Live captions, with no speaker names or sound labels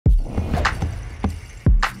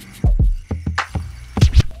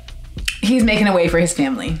He's making a way for his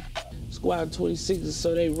family. Squad 26,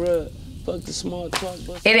 so they rub. Fuck the small talk.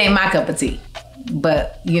 It ain't my cup of tea,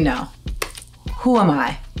 but you know, who am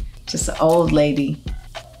I? Just an old lady.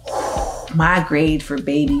 My grade for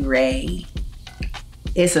Baby Ray.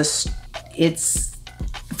 For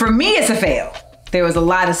me, it's a fail. There was a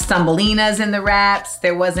lot of stumblinas in the raps.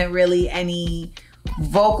 There wasn't really any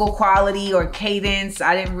vocal quality or cadence.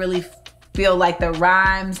 I didn't really feel like the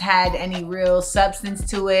rhymes had any real substance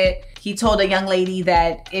to it. He told a young lady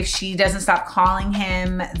that if she doesn't stop calling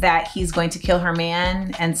him, that he's going to kill her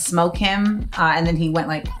man and smoke him. And then he went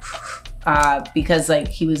like, because like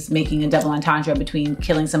he was making a double entendre between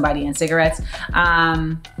killing somebody and cigarettes.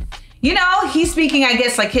 You know, he's speaking, I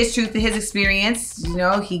guess, like his truth, his experience. You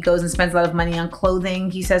know, he goes and spends a lot of money on clothing,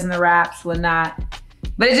 he says in the raps, whatnot.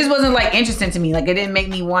 But it just wasn't like interesting to me. Like it didn't make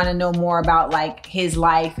me want to know more about like his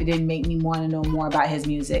life. It didn't make me want to know more about his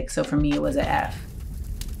music. So for me, it was an F.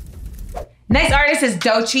 Next artist is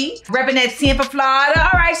Doechii, repping that Tampa, Florida.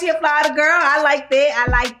 All right, she a Florida girl. I like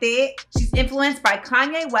that. She's influenced by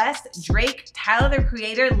Kanye West, Drake, Tyler, the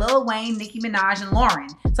Creator, Lil Wayne, Nicki Minaj, and Lauren.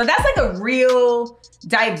 So that's like a real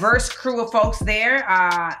diverse crew of folks there.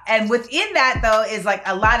 And within that though is like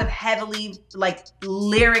a lot of heavily like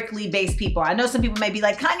lyrically based people. I know some people may be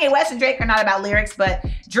like Kanye West and Drake are not about lyrics, but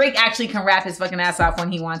Drake actually can rap his fucking ass off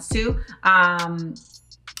when he wants to.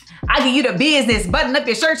 I give you the business, button up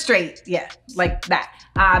your shirt straight. Yeah, like that,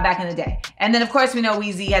 back in the day. And then of course we know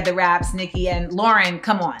Weezy had the raps, Nicki and Lauren,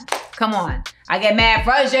 come on. I get mad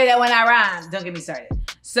frustrated when I rhyme. Don't get me started.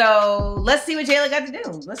 So let's see what Jayla got to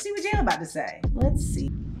do. Let's see what Jayla about to say. Let's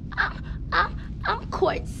see. I'm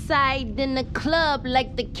courtside in the club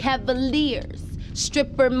like the Cavaliers.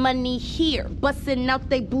 Stripper money here, busting out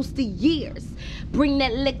they booster years. Bring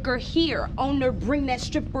that liquor here, owner, bring that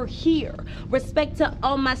stripper here. Respect to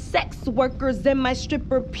all my sex workers and my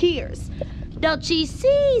stripper peers. Doechii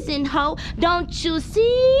season, ho, don't you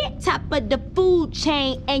see? Top of the food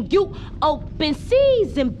chain, and you open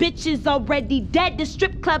season. Bitches already dead, the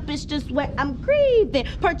strip club is just where I'm grieving.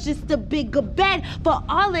 Purchased a bigger bed for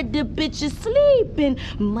all of the bitches sleeping.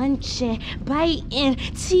 Munching, biting,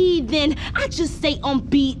 teething. I just stay on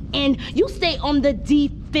beating, you stay on the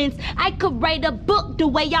defense. I could write a book the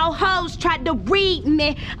way y'all hoes tried to read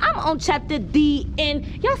me. I'm on chapter the end,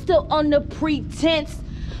 y'all still on the pretense.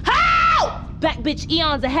 How? Black bitch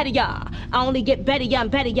eons ahead of y'all. I only get better, y'all,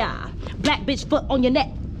 better, y'all. Black bitch foot on your neck.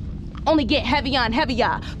 Only get heavy on heavy,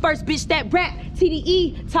 y'all. First bitch that rap,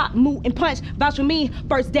 TDE, top, move, and punch. Vouch for me,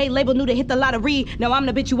 first day label knew to hit the lottery. Now I'm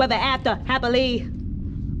the bitch you ever after, happily. She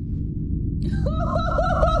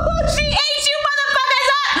ate you motherfuckers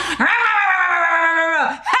up!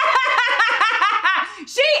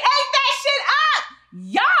 She ate that shit up!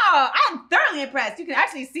 Y'all, I'm thoroughly impressed. You can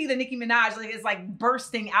actually see the Nicki Minaj, like it's like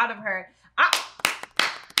bursting out of her.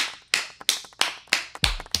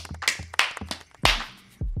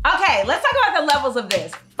 Okay, let's talk about the levels of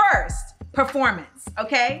this. First, performance,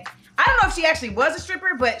 okay? I don't know if she actually was a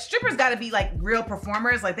stripper, but strippers gotta be like real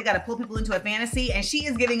performers. Like they gotta pull people into a fantasy, and she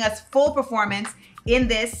is giving us full performance in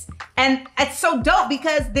this. And it's so dope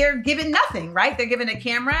because they're given nothing, right? They're given a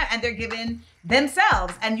camera and they're given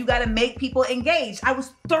themselves, and you gotta make people engaged. I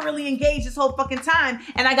was thoroughly engaged this whole fucking time,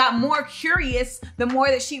 and I got more curious the more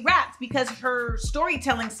that she rapped because her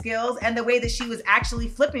storytelling skills and the way that she was actually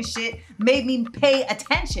flipping shit made me pay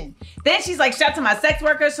attention. Then she's like, shout out to my sex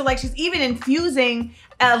workers. So like she's even infusing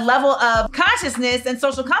a level of consciousness and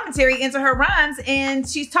social commentary into her rhymes, and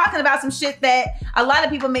she's talking about some shit that a lot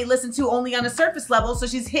of people may listen to only on a surface level. So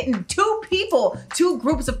she's hitting two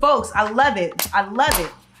groups of folks. I love it.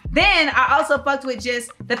 Then I also fucked with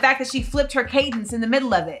just the fact that she flipped her cadence in the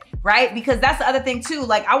middle of it, right? Because that's the other thing too.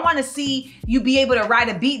 Like I want to see you be able to ride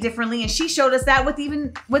a beat differently, and she showed us that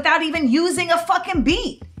without even using a fucking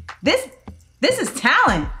beat. This is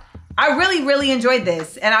talent. I really enjoyed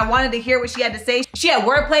this, and I wanted to hear what she had to say. She had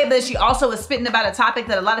wordplay, but she also was spitting about a topic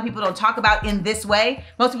that a lot of people don't talk about in this way.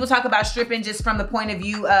 Most people talk about stripping just from the point of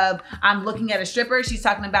view of I'm looking at a stripper. She's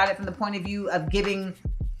talking about it from the point of view of giving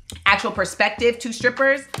actual perspective to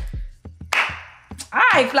strippers. All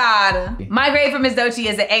right, Florida. My grade for Miss Doechii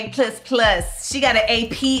is an A++. She got an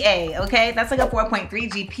APA, okay? That's like a 4.3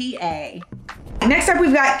 GPA. Next up,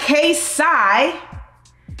 we've got Kaycyy,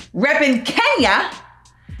 repping Kenya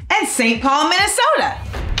and St. Paul, Minnesota.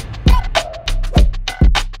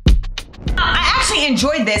 I actually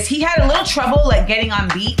enjoyed this. He had a little trouble like getting on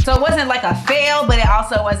beat. So it wasn't like a fail, but it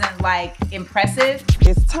also wasn't like impressive.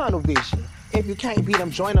 It's tunnel vision. If you can't beat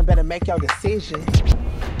them, join them, better make your decision.